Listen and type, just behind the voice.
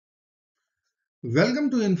Welcome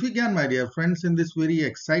to InfiGyan, my dear friends. In this very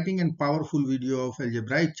exciting and powerful video of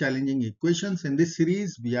algebraic challenging equations, in this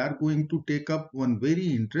series we are going to take up one very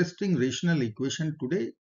interesting rational equation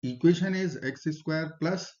today. Equation is x square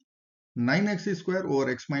plus 9x square over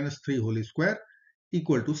x minus 3 whole square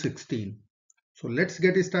equal to 16. So let's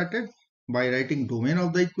get started by writing domain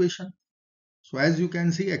of the equation. So as you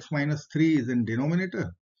can see, x minus 3 is in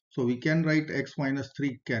denominator. So we can write x minus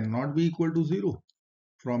 3 cannot be equal to 0.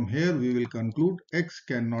 From here we will conclude x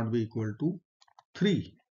cannot be equal to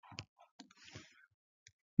 3.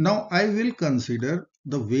 Now I will consider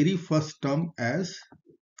the very first term as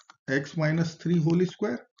x minus 3 whole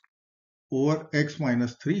square over x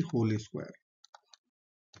minus 3 whole square.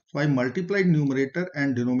 So I multiplied numerator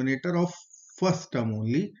and denominator of first term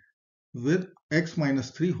only with x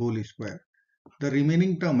minus 3 whole square. The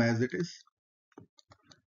remaining term as it is.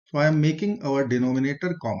 So I am making our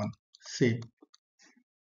denominator common, same.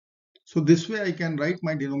 So this way I can write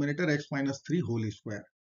my denominator x minus 3 whole square.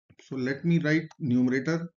 So let me write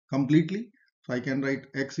numerator completely. So I can write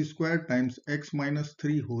x square times x minus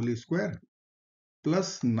 3 whole square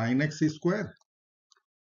plus 9x square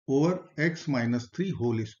over x minus 3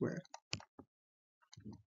 whole square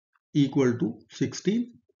equal to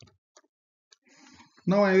 16.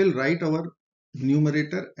 Now I will write our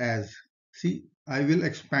numerator as, see, I will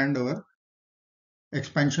expand our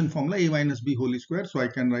expansion formula a minus b whole square. So I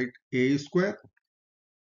can write a square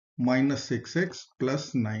minus 6x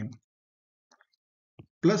plus 9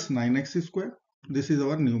 plus 9x square. This is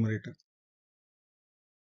our numerator.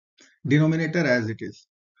 Denominator as it is.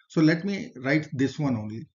 So let me write this one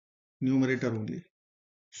only, numerator only.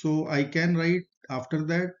 So I can write after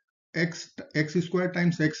that x square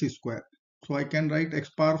times x square. So I can write x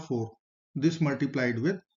power 4, this multiplied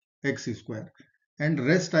with x square, and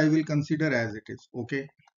rest I will consider as it is. Okay,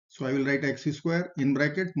 so I will write x square in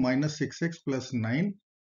bracket minus 6x plus 9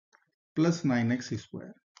 plus 9x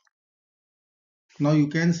square. Now you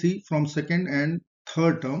can see from second and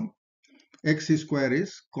third term x square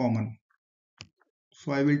is common.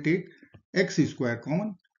 So I will take x square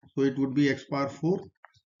common. So it would be x power 4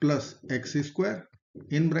 plus x square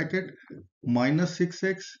in bracket minus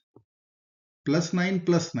 6x plus 9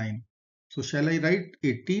 plus 9. So shall I write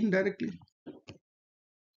 18 directly?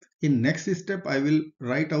 In next step, I will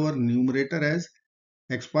write our numerator as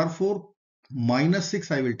x power 4 minus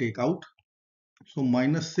 6 I will take out. So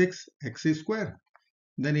minus 6 x square.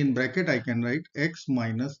 Then in bracket I can write x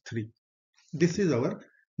minus 3. This is our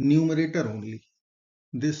numerator only.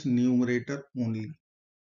 This numerator only.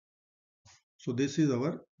 So this is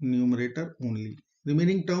our numerator only.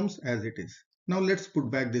 Remaining terms as it is. Now let's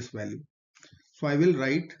put back this value. So I will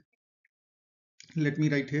write, let me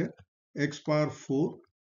write here, x power 4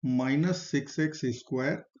 minus 6x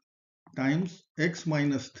square times x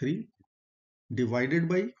minus 3 divided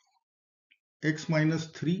by x minus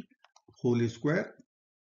 3 whole square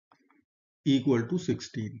equal to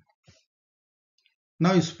 16.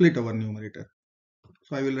 Now split our numerator.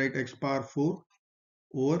 So I will write x power 4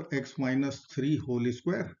 over x minus 3 whole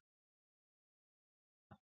square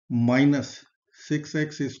minus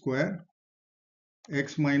 6x square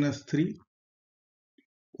x minus 3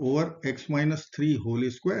 over x minus 3 whole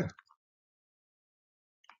square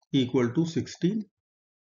equal to 16.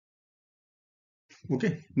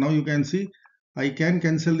 Okay, now you can see I can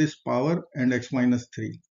cancel this power and x minus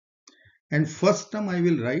 3. And first term I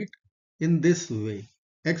will write in this way.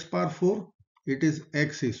 X power 4, it is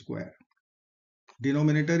x square.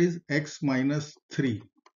 Denominator is x minus 3.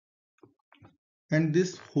 And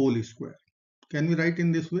this whole square. Can we write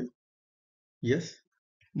in this way? Yes.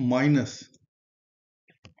 Minus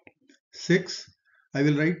 6. I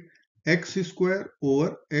will write x square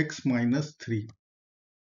over x minus 3.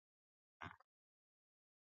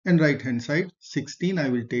 And right hand side 16 I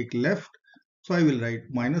will take left. So I will write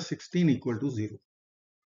minus 16 equal to 0.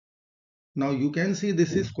 Now you can see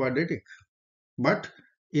this is quadratic. But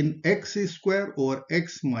in x square over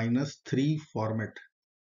x minus 3 format,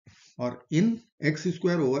 or in x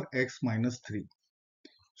square over x minus 3.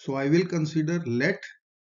 So I will consider let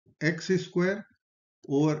x square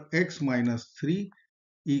over x minus 3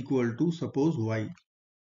 equal to suppose y.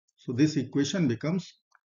 So this equation becomes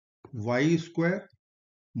y square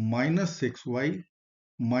minus 6y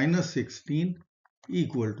minus 16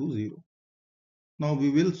 equal to 0. Now we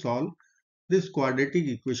will solve this quadratic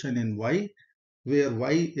equation in y, where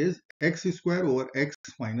y is x square over x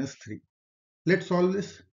minus 3. Let's solve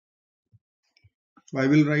this. So I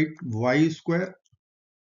will write y square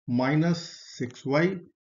minus 6y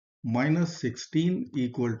minus 16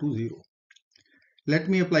 equal to 0. Let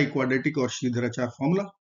me apply quadratic or Sridharacharya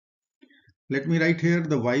formula. Let me write here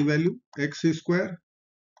the y value, x square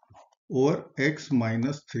over x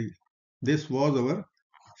minus 3. This was our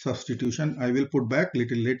substitution. I will put back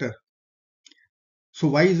little later. So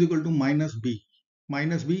y is equal to minus b.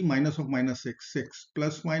 Minus b, minus of minus 6. 6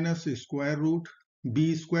 plus minus square root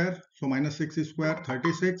b square. So minus 6 square,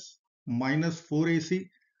 36. Minus 4ac.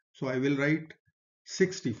 So I will write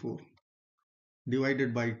 64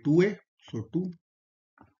 divided by 2a. So 2.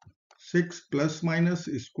 6 plus minus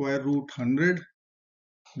square root 100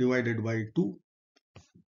 divided by 2.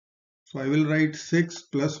 So I will write 6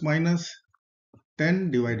 plus minus 10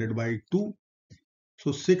 divided by 2.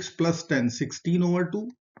 So 6 plus 10, 16 over 2,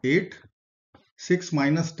 8. 6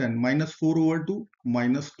 minus 10, minus 4 over 2,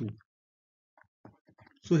 minus 2.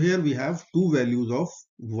 So here we have two values of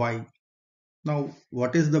y. Now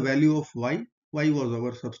what is the value of y? Y was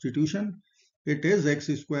our substitution. It is x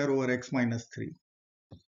square over x minus 3.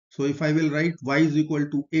 So if I will write y is equal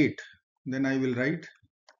to 8, then I will write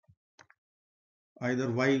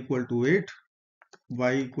either y equal to 8,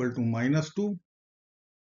 y equal to minus 2.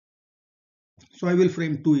 So I will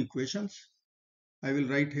frame two equations. I will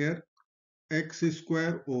write here x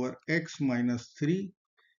square over x minus 3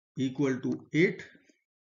 equal to 8.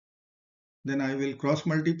 Then I will cross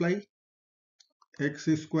multiply. X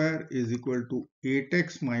square is equal to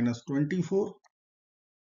 8x minus 24.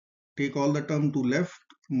 Take all the term to left.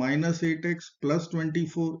 Minus 8x plus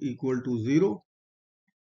 24 equal to 0.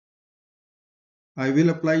 I will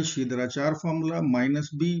apply Sridharacharya formula.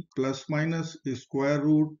 Minus b plus minus square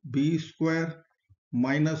root b square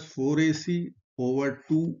minus 4ac over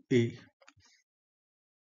 2a.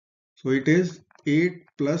 So it is 8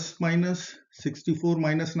 plus minus 64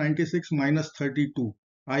 minus 96 minus 32.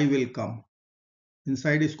 I will come.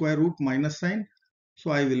 Inside square root minus sign.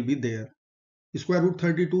 So I will be there. Square root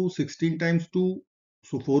 32, 16 times 2.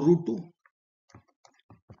 So 4 root 2.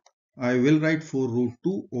 I will write 4 root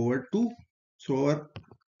 2 over 2. So our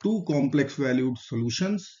two complex valued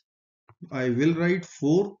solutions. I will write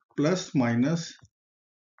 4 plus minus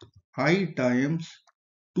I times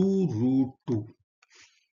 2 root 2.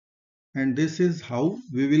 And this is how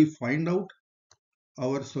we will find out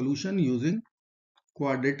our solution using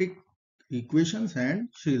quadratic equations and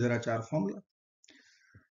Sridharacharya formula.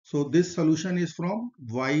 So this solution is from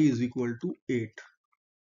y is equal to 8.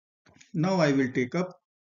 Now I will take up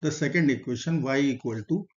the second equation, y equal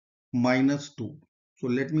to minus 2. So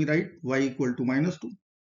let me write y equal to minus 2.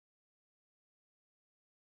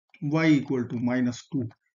 Y equal to minus 2.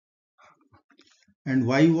 And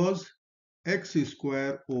y was x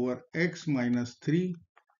square over x minus 3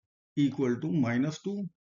 equal to minus 2.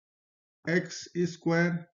 X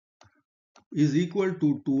square is equal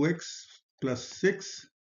to 2x plus 6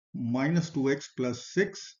 minus 2x plus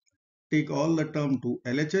 6. Take all the term to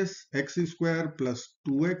LHS. X square plus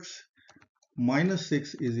 2x minus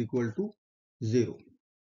 6 is equal to 0.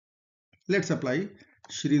 Let's apply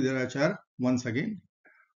Sridharacharya once again.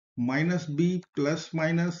 Minus b plus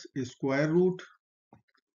minus square root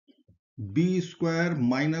b square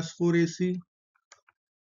minus 4ac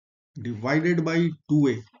divided by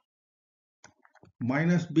 2a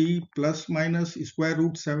minus b plus minus square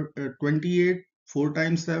root 28, 4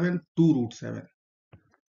 times 7, 2 root 7.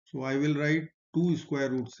 So I will write 2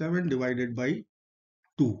 square root 7 divided by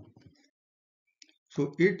 2.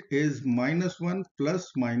 So it is minus 1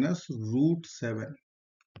 plus minus root 7.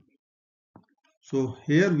 So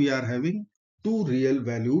here we are having two real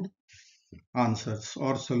valued answers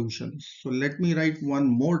or solutions. So let me write one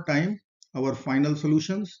more time our final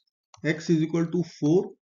solutions. X is equal to 4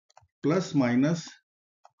 plus minus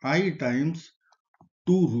I times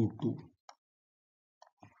 2 root 2.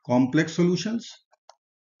 Complex solutions.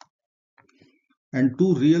 And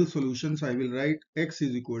two real solutions, I will write x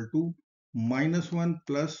is equal to minus 1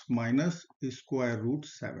 plus minus square root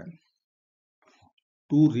 7.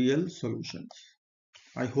 Two real solutions.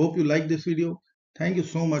 I hope you like this video. Thank you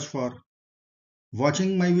so much for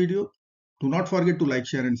watching my video. Do not forget to like,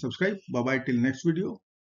 share and subscribe. Bye bye till next video.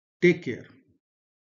 Take care.